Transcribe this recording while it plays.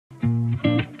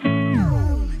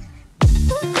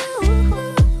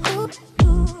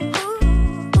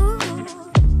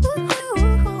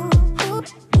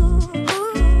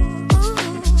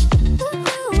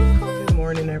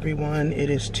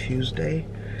Tuesday.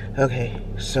 Okay,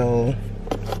 so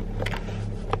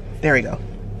there we go.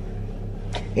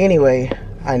 Anyway,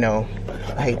 I know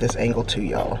I hate this angle too,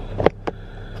 y'all,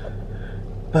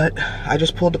 but I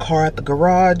just pulled the car out the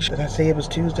garage. Did I say it was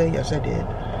Tuesday? Yes, I did.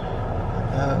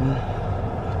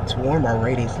 It's warm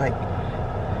already. It's like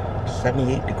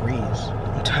 78 degrees.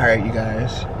 I'm tired, you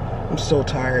guys. I'm so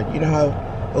tired. You know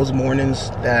how those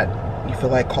mornings that you feel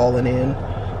like calling in?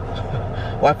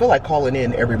 Well, I feel like calling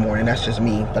in every morning. That's just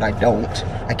me, but I don't.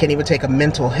 I can't even take a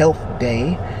mental health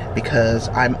day because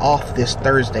I'm off this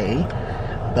Thursday,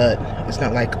 but it's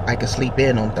not like I can sleep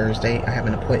in on Thursday. I have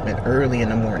an appointment early in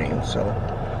the morning, so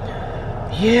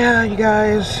yeah, you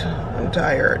guys, I'm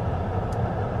tired.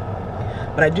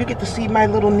 But I do get to see my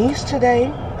little niece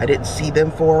today. I didn't see them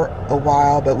for a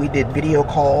while, but we did video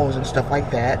calls and stuff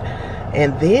like that.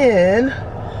 And then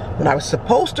when I was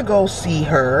supposed to go see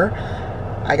her,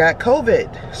 I got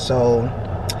COVID. So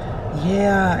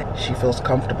yeah, she feels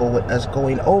comfortable with us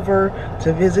going over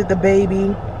to visit the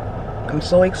baby. I'm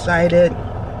so excited.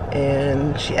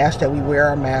 And she asked that we wear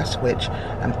our masks, which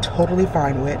I'm totally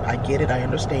fine with. I get it, I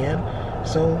understand.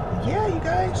 So yeah, you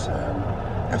guys,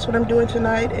 that's what I'm doing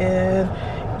tonight. And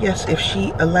yes, if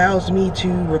she allows me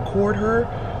to record her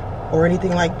or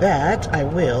anything like that, I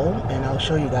will, and I'll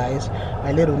show you guys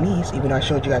my little niece, even though I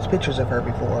showed you guys pictures of her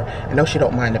before. I know she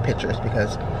don't mind the pictures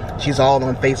because she's all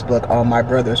on Facebook on my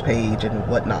brother's page and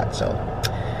whatnot. So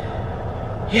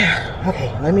yeah,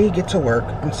 okay, let me get to work.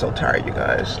 I'm so tired, you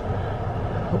guys.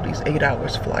 Hope these 8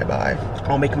 hours fly by.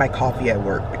 I'll make my coffee at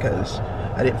work because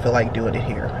I didn't feel like doing it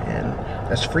here, and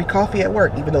that's free coffee at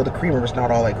work, even though the creamer is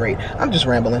not all that great. I'm just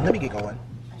rambling. Let me get going.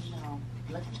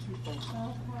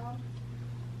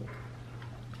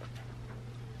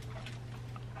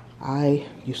 I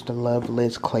used to love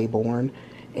Liz Claiborne,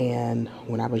 and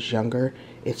when I was younger,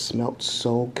 it smelled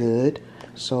so good.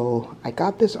 So I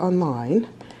got this online,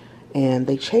 and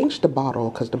they changed the bottle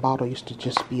because the bottle used to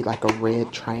just be like a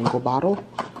red triangle bottle.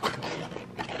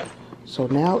 So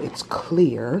now it's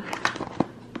clear.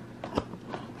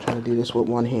 I'm trying to do this with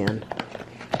one hand.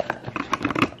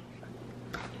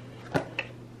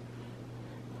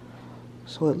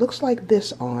 So it looks like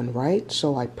this on, right?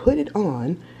 So I put it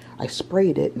on. I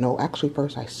sprayed it. No, actually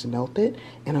first I smelled it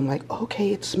and I'm like,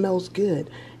 okay, it smells good.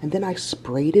 And then I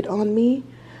sprayed it on me.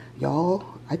 Y'all,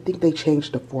 I think they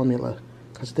changed the formula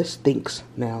because this stinks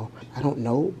now. I don't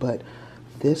know, but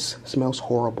this smells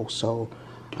horrible. So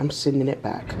I'm sending it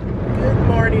back. Good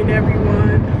morning,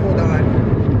 everyone. Hold on.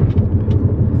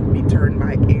 Let me turn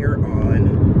my air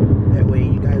on. That way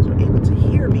you guys are able to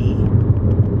hear me.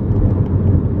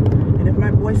 And if my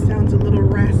voice sounds a little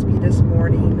raspy this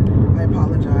morning, I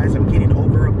apologize. I'm getting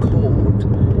over a cold,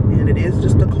 and it is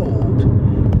just a cold.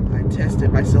 I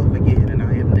tested myself again, and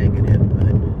I am negative,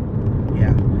 but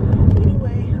yeah.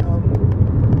 Anyway,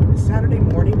 it's Saturday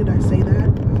morning. Did I say that?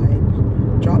 I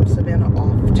dropped Savannah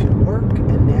off to work,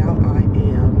 and now I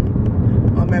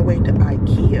am on my way to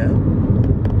IKEA.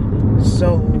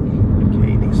 So,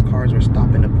 okay, these cars are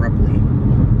stopping abruptly.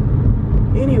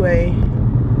 Anyway,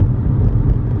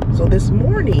 so this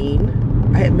morning,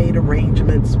 I had made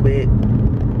arrangements with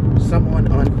someone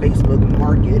on Facebook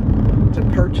Market to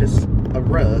purchase a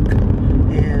rug,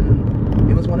 and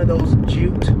it was one of those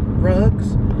jute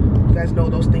rugs. You guys know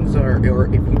those things are, or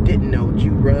if you didn't know,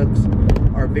 jute rugs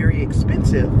are very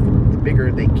expensive the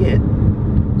bigger they get.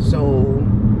 So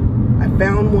I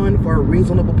found one for a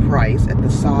reasonable price at the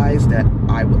size that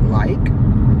I would like.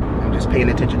 I'm just paying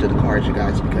attention to the cars, you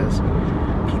guys, because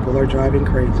people are driving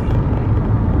crazy.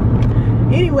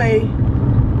 Anyway,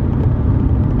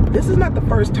 this is not the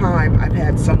first time I've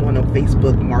had someone on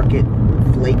Facebook Market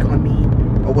flake on me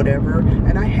or whatever,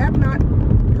 and I have not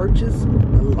purchased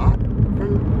a lot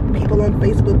from people on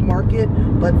Facebook Market,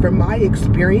 but from my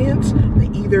experience, they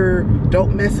either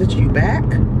don't message you back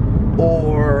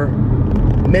or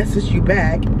message you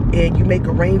back and you make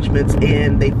arrangements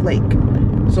and they flake.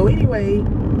 So anyway,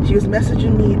 she was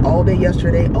messaging me all day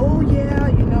yesterday. Oh yeah,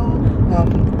 you know,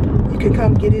 you can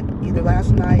come get it either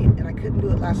last night, and I couldn't do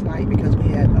it last night because we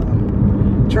had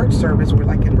church service. We're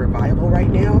like in revival right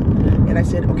now, and I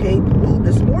said, okay, well,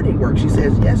 this morning work? She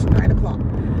says yes, 9 o'clock.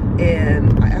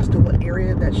 And I asked her what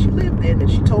area that she lived in, and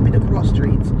she told me to cross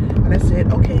streets. And I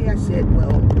said, okay. I said,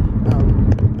 well,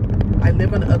 I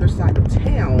live on the other side of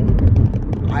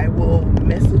town. I will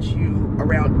message you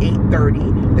around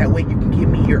 8:30. That way you can give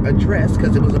me your address,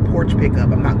 because it was a porch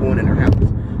pickup. I'm not going in her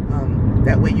house.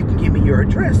 That way you can give me your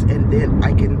address, and then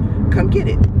I can come get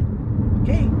it.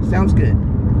 Okay, sounds good.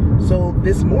 So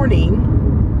this morning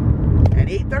at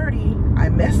 8:30, I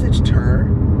messaged her.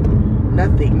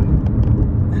 Nothing.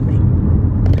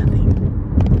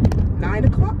 9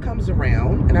 o'clock comes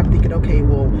around and I'm thinking, okay,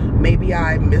 well, maybe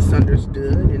I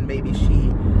misunderstood and maybe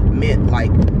she meant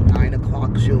like 9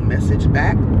 o'clock she'll message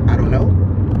back. I don't know.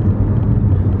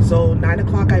 So 9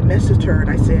 o'clock I messaged her and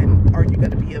I said, are you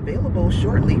going to be available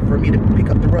shortly for me to pick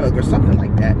up the rug or something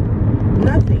like that?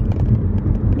 Nothing.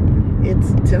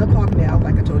 It's 10 o'clock now,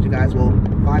 like I told you guys, well,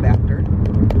 5 after,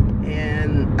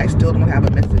 and I still don't have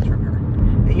a message from her.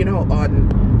 And you know, on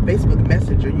Facebook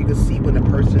Messenger, you can see when a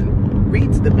person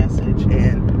reads the message,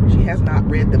 and she has not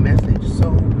read the message. So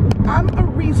I'm a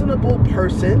reasonable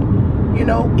person. You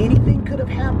know, anything could have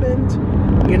happened,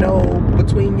 you know,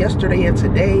 between yesterday and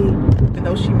today. Even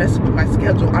though she messed with my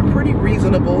schedule, I'm pretty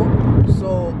reasonable.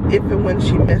 So if and when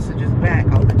she messages back,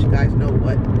 I'll let you guys know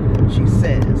what she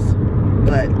says.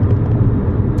 But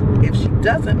if she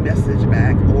doesn't message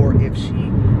back, or if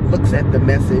she looks at the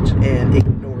message and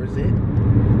ignores it,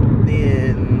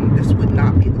 then this would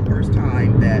not be the first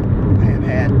time that I have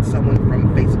had someone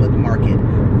from Facebook Market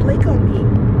flake on me.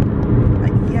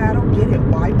 Like, yeah, I don't get it.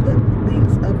 Why put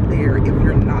things up there if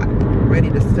you're not ready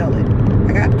to sell it?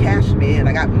 I got cash, man.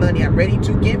 I got money. I'm ready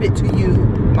to give it to you.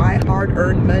 My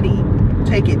hard-earned money.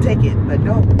 Take it, take it. But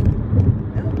no.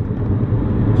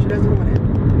 No. She doesn't want it.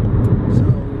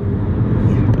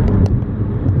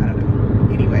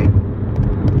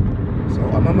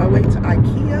 I'm on my way to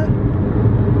IKEA.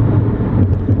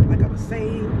 Like I was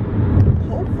saying,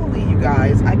 hopefully you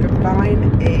guys, I can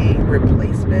find a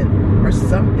replacement or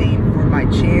something for my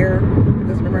chair,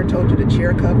 because remember I told you the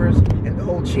chair covers and the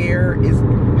whole chair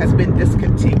has been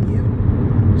discontinued.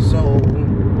 So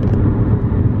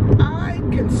I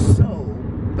can sew,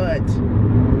 but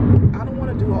I don't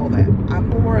want to do all that. I'm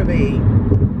more of a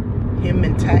hem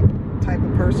and tack type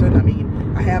of person. I mean,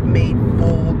 I have made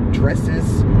full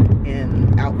dresses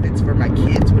and outfits for my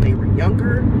kids when they were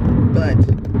younger, but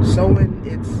sewing,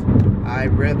 I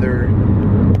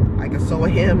can sew a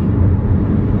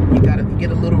hem. You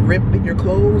get a little rip in your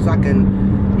clothes, I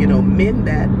can, you know, mend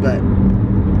that, but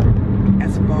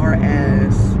as far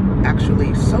as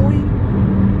actually sewing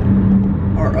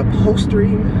or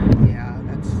upholstering, yeah,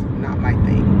 that's not my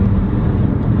thing.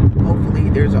 Hopefully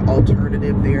there's an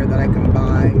alternative there that I can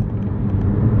buy.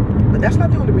 But that's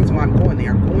not the only reason why I'm going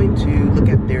there. I'm going to look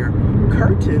at their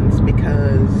curtains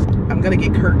because I'm going to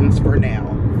get curtains for now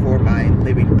for my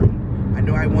living room. I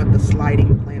know I want the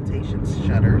sliding plantation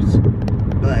shutters,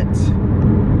 but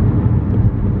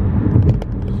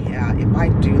yeah, if I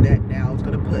do that now, it's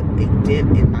going to put a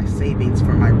dent in my savings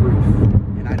for my roof,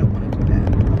 and I don't want to do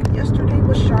that. Yesterday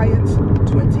was Cheyenne's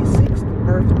 26th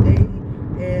birthday,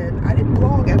 and I didn't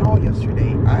vlog at all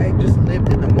yesterday. I just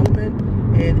lived in the moment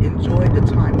and enjoyed the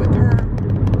time with her,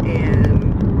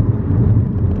 and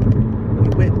we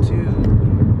went to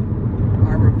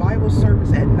our revival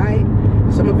service at night.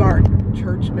 Some of our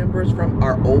church members from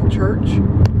our old church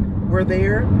were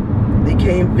there. They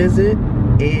came visit,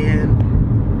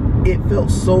 and it felt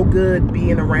so good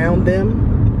being around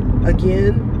them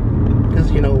again, because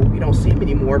you know, we don't see them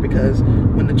anymore, because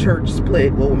when the church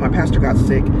split, well, when my pastor got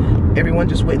sick, everyone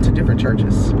just went to different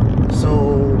churches.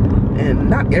 So, and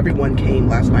not everyone came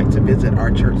last night to visit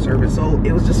our church service, so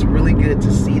it was just really good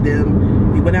to see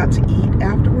them. We went out to eat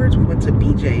afterwards. We went to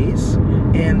BJ's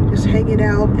and just hanging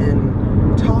out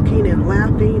and talking and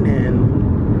laughing and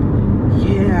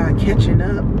yeah, catching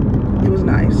up. It was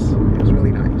nice. It was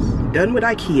really nice. Done with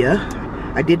IKEA.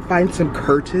 I did find some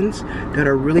curtains that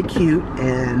are really cute,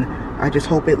 and I just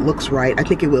hope it looks right. I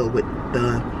think it will with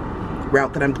the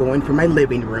route that I'm going for my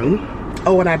living room.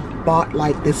 Oh, and I bought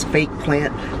like this fake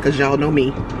plant, because y'all know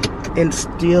me, and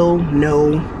still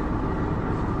no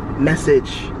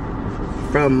message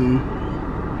from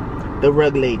the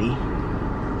rug lady.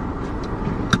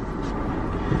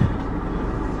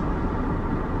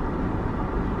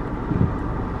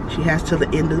 She has till the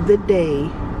end of the day,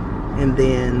 and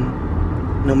then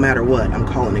no matter what, I'm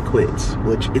calling it quits,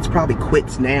 which it's probably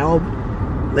quits now.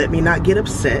 Let me not get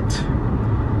upset,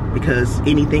 because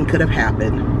anything could have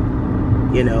happened.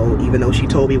 You know, even though she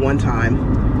told me one time,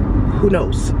 who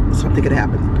knows? Something could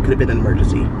happen. It could have been an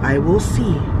emergency. I will see.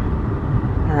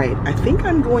 All right, I think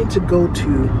I'm going to go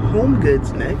to Home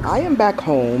Goods next. I am back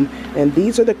home, and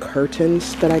these are the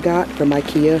curtains that I got from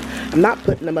IKEA. I'm not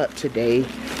putting them up today.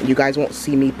 You guys won't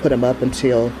see me put them up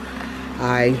until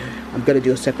I'm gonna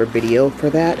do a separate video for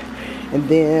that. And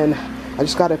then I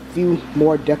just got a few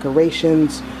more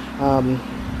decorations from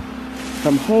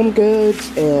Home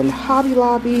Goods and Hobby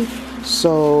Lobby.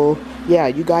 So yeah,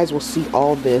 you guys will see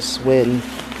all this when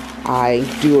I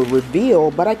do a reveal,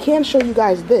 but I can show you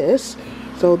guys this.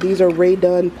 So these are Ray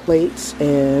Dunn plates,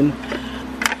 and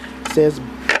it says,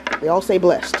 they all say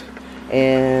blessed.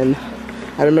 And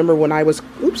I remember when I was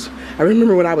I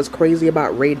remember when I was crazy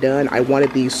about Rae Dunn, I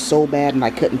wanted these so bad and I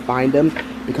couldn't find them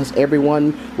because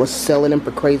everyone was selling them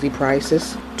for crazy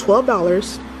prices.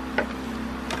 $12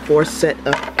 for a set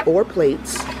of 4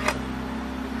 plates,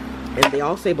 and they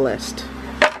all say blessed.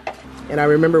 And I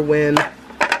remember when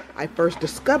I first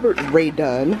discovered Rae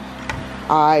Dunn,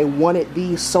 I wanted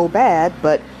these so bad,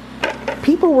 but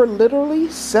people were literally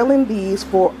selling these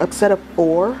for a set of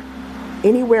 4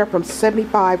 anywhere from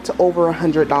 $75 to over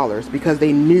 $100 because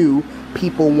they knew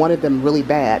people wanted them really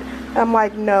bad. And I'm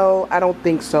like, no, I don't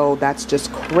think so. That's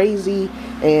just crazy.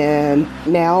 And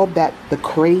now that the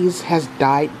craze has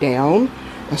died down,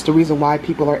 that's the reason why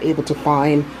people are able to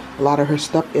find a lot of her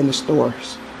stuff in the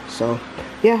stores. So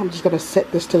yeah, I'm just gonna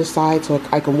set this to the side so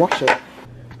I can wash it.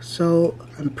 So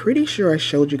I'm pretty sure I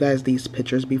showed you guys these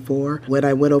pictures before. When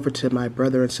I went over to my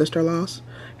brother and sister-in-law's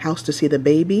house to see the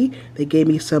baby, they gave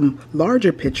me some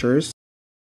larger pictures.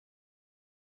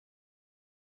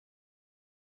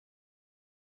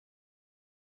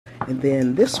 And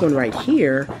then this one right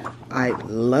here, I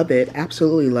love it,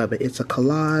 absolutely love it. It's a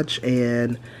collage,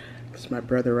 and it's my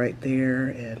brother right there.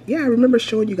 And yeah, I remember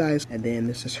showing you guys. And then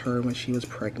this is her when she was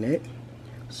pregnant.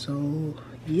 So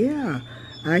yeah,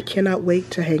 I cannot wait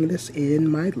to hang this in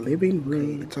my living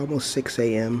room. It's almost 6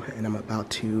 a.m. and I'm about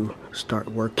to start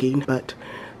working, but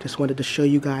just wanted to show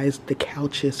you guys the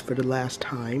couches for the last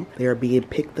time. They are being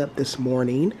picked up this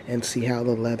morning, and see how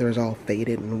the leather is all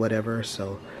faded and whatever.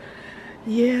 So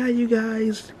yeah, you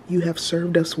guys, you have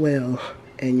served us well,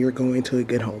 and you're going to a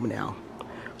good home now.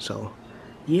 So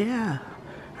yeah.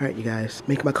 All right, you guys,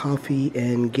 make my coffee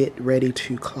and get ready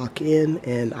to clock in,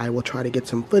 and I will try to get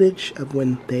some footage of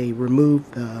when they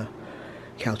remove the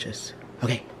couches.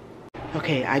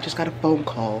 Okay, I just got a phone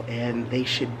call, and they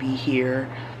should be here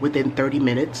within 30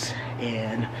 minutes,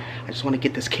 and I just want to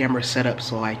get this camera set up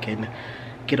so I can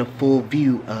get a full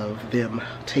view of them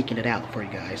taking it out for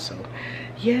you guys. So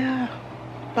yeah,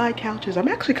 5 couches. I'm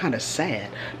actually kind of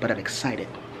sad, but I'm excited.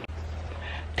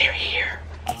 They're here.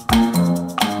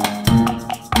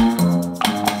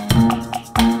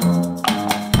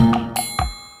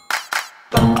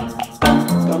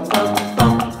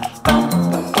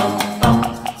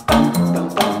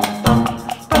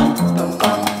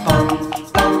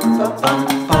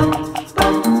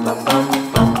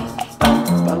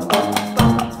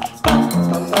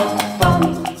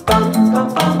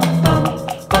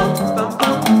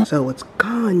 So it's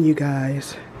gone, you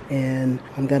guys, and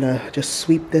I'm gonna just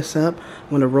sweep this up. I'm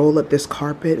gonna roll up this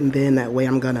carpet, and then that way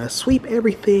I'm gonna sweep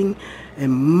everything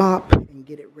and mop and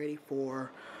get it ready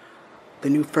for the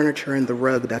new furniture and the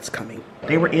rug that's coming.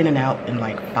 They were in and out in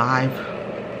like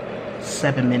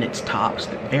 5-7 minutes tops.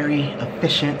 Very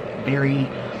efficient, very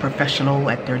professional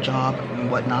at their job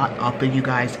and whatnot. I'll fill you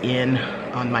guys in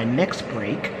on my next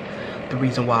break. The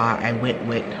reason why I went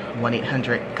with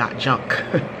 1-800-GOT-JUNK,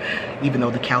 even though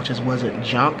the couches wasn't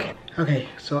junk. Okay,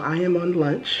 so I am on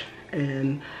lunch,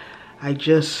 and I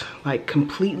just like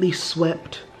completely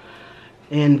swept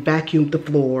and vacuumed the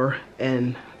floor,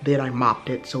 and then I mopped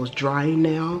it, so it's drying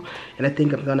now. And I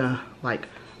think I'm gonna like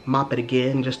mop it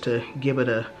again just to give it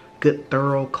a good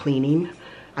thorough cleaning.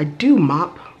 I do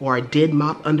mop, or I did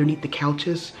mop underneath the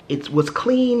couches. It was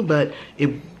clean, but it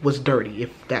was dirty,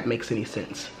 if that makes any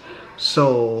sense.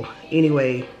 So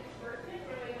anyway,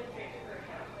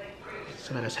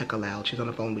 Savannah's hecka loud. She's on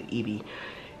the phone with Evie.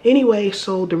 Anyway,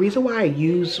 so the reason why I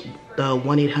use the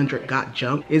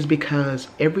 1-800-GOT-JUNK is because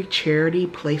every charity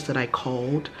place that I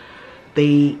called,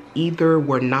 they either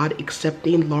were not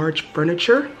accepting large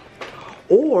furniture,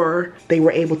 or they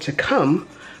were able to come,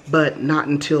 but not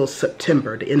until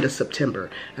September, the end of September.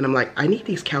 And I'm like, I need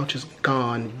these couches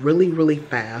gone really, really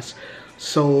fast.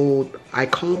 So I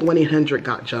called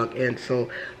 1-800-GOT-JUNK, and so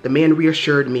the man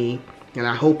reassured me, and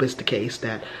I hope it's the case,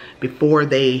 that before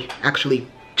they actually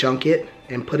junk it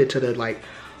and put it to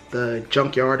the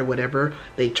junkyard or whatever,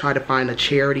 they try to find a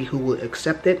charity who will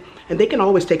accept it, and they can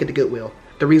always take it to Goodwill.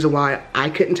 The reason why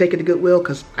I couldn't take it to Goodwill,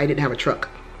 because I didn't have a truck.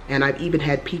 And I've even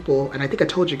had people, and I think I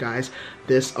told you guys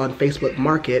this on Facebook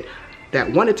Market,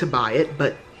 that wanted to buy it,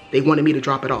 but they wanted me to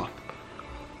drop it off.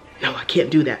 No, I can't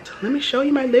do that. Let me show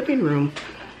you my living room.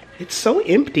 It's so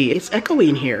empty. It's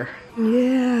echoing here.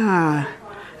 Yeah.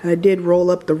 I did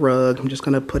roll up the rug. I'm just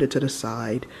gonna put it to the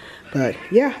side. But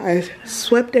yeah, I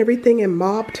swept everything and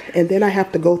mopped, and then I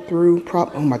have to go through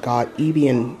oh my God, Evie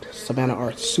and Savannah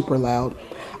are super loud.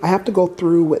 I have to go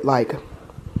through with like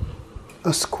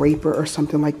a scraper or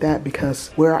something like that, because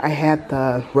where I had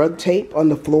the rug tape on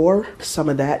the floor, some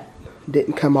of that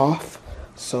didn't come off.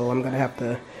 So I'm gonna have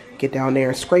to get down there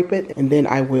and scrape it, and then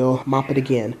I will mop it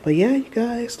again. But yeah, you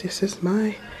guys, this is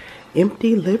my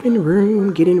Empty living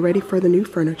room, getting ready for the new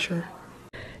furniture.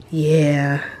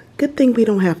 Yeah, good thing we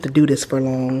don't have to do this for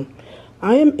long.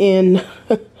 I am in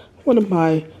one of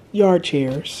my yard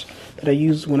chairs that I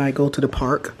use when I go to the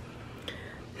park.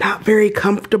 Not very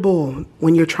comfortable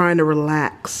when you're trying to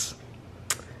relax.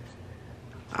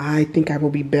 I think I will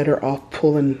be better off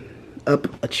pulling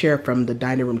up a chair from the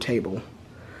dining room table.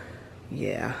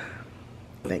 Yeah.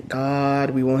 Thank God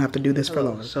we won't have to do this for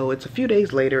long. So it's a few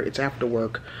days later. It's after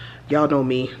work. Y'all know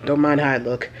me. Don't mind how I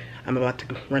look. I'm about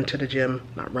to run to the gym.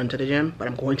 Not run to the gym, but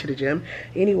I'm going to the gym.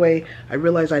 Anyway, I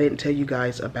realized I didn't tell you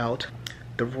guys about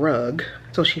the rug.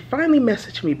 So she finally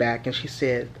messaged me back and she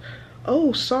said,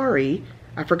 "Oh, sorry.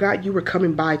 I forgot you were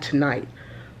coming by tonight.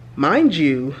 Mind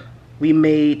you, we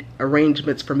made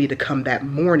arrangements for me to come that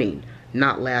morning,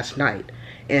 not last night."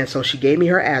 And so she gave me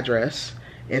her address.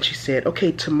 And she said,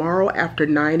 "Okay, tomorrow after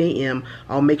 9 a.m.,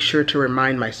 I'll make sure to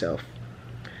remind myself."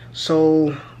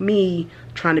 So me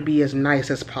trying to be as nice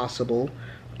as possible,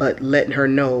 but letting her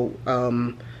know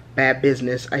bad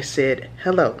business, I said,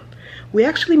 "Hello. We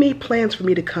actually made plans for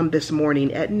me to come this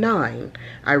morning at 9.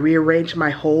 I rearranged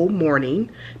my whole morning,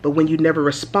 but when you never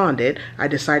responded, I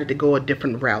decided to go a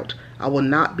different route. I will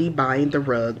not be buying the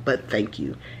rug, but thank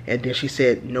you." And then she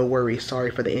said, "No worries,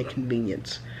 sorry for the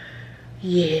inconvenience."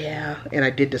 Yeah, and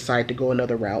I did decide to go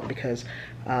another route because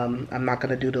I'm not going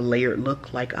to do the layered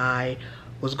look like I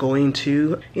was going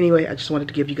to. Anyway, I just wanted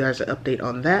to give you guys an update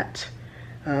on that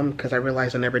because I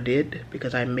realized I never did,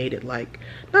 because I made it like,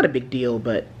 not a big deal,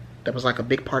 but that was like a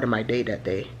big part of my day that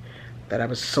day. That I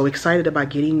was so excited about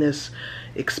getting this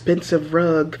expensive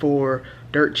rug for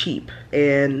dirt cheap,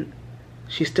 and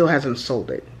she still hasn't sold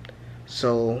it.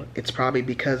 So it's probably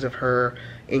because of her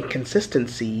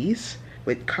inconsistencies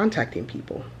with contacting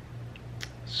people.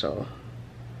 So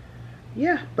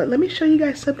yeah, but let me show you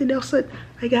guys something else that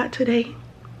I got today,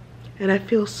 and I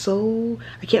feel so,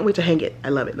 I can't wait to hang it. I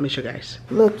love it. Let me show you guys.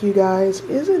 Look, you guys,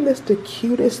 isn't this the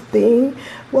cutest thing?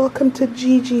 Welcome to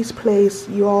Gigi's place.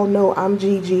 You all know I'm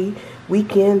Gigi,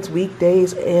 weekends,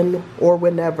 weekdays, and or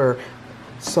whenever.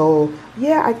 So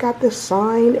yeah, I got this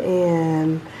sign,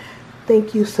 and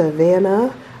thank you,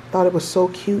 Savannah. Thought it was so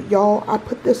cute, y'all. I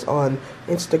put this on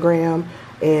Instagram,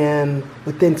 and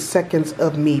within seconds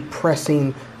of me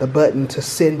pressing the button to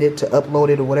send it, to upload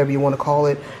it, or whatever you want to call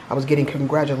it, I was getting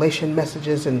congratulation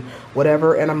messages and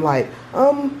whatever, and I'm like,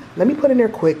 let me put in there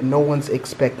quick, no one's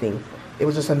expecting. It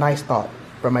was just a nice thought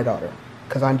from my daughter,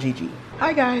 because I'm Gigi.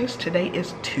 Hi guys, today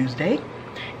is Tuesday,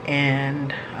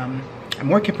 and I'm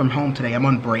working from home today. I'm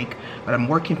on break, but I'm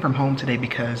working from home today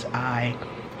because I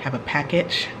have a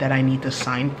package that I need to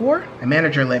sign for. My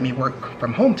manager let me work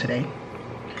from home today.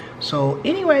 So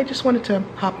anyway, I just wanted to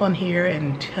hop on here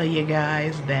and tell you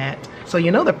guys that, so you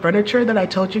know the furniture that I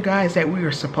told you guys that we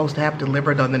were supposed to have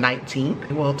delivered on the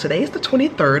 19th? Well, today's the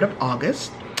 23rd of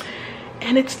August,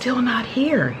 and it's still not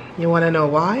here. You wanna know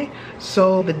why?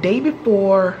 So the day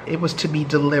before it was to be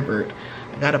delivered,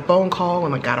 I got a phone call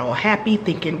and I got all happy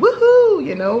thinking, woohoo,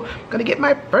 you know, I'm gonna get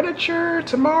my furniture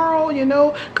tomorrow, you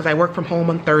know, because I work from home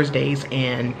on Thursdays,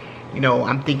 and you know,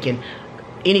 I'm thinking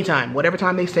anytime, whatever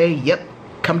time they say, yep,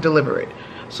 come deliver it.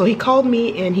 So he called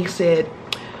me and he said,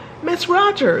 "Miss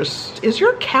Rogers, is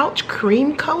your couch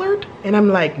cream colored?" And I'm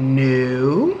like,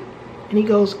 "No." And he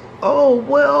goes, "Oh,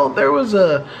 well, there was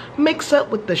a mix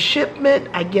up with the shipment.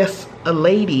 I guess a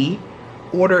lady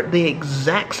ordered the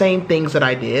exact same things that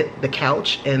I did, the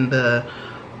couch and the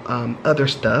other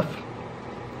stuff,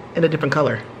 in a different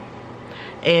color."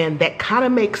 And that kind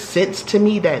of makes sense to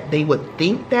me that they would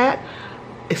think that,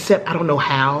 except I don't know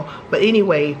how. But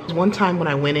anyway, one time when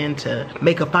I went in to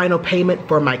make a final payment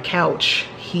for my couch,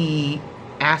 he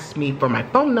asked me for my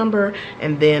phone number,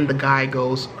 and then the guy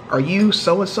goes, "Are you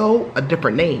so-and-so, a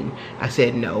different name?" I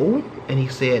said, "No." And he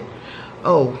said,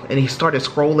 "Oh," and he started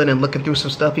scrolling and looking through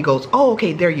some stuff. He goes, "Oh,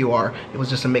 okay, there you are. It was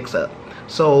just a mix-up."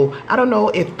 So I don't know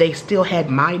if they still had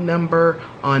my number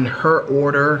on her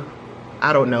order.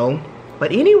 I don't know.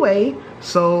 But anyway,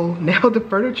 so now the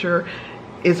furniture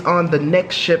is on the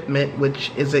next shipment,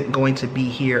 which isn't going to be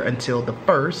here until the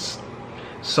 1st.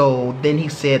 So then he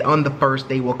said on the 1st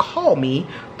they will call me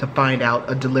to find out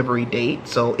a delivery date,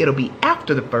 so it'll be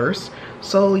after the 1st.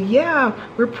 So yeah,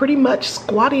 we're pretty much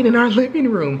squatting in our living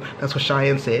room. That's what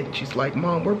Cheyenne said. She's like,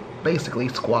 "Mom, we're basically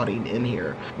squatting in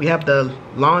here." We have the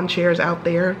lawn chairs out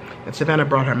there, and Savannah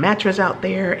brought her mattress out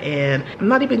there, and I'm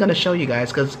not even gonna show you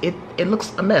guys because it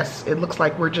looks a mess. It looks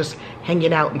like we're just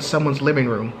hanging out in someone's living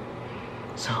room.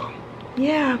 So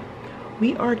yeah,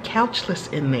 we are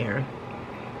couchless in there.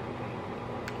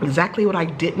 exactly what I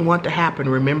didn't want to happen.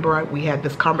 Remember, we had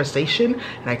this conversation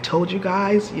and I told you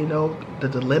guys, you know, the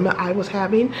dilemma I was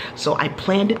having. So I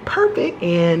planned it perfect.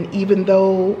 And even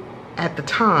though at the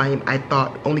time I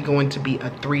thought only going to be a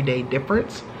 3-day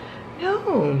difference,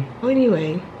 no. Well,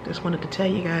 anyway, just wanted to tell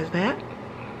you guys that.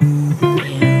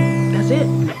 And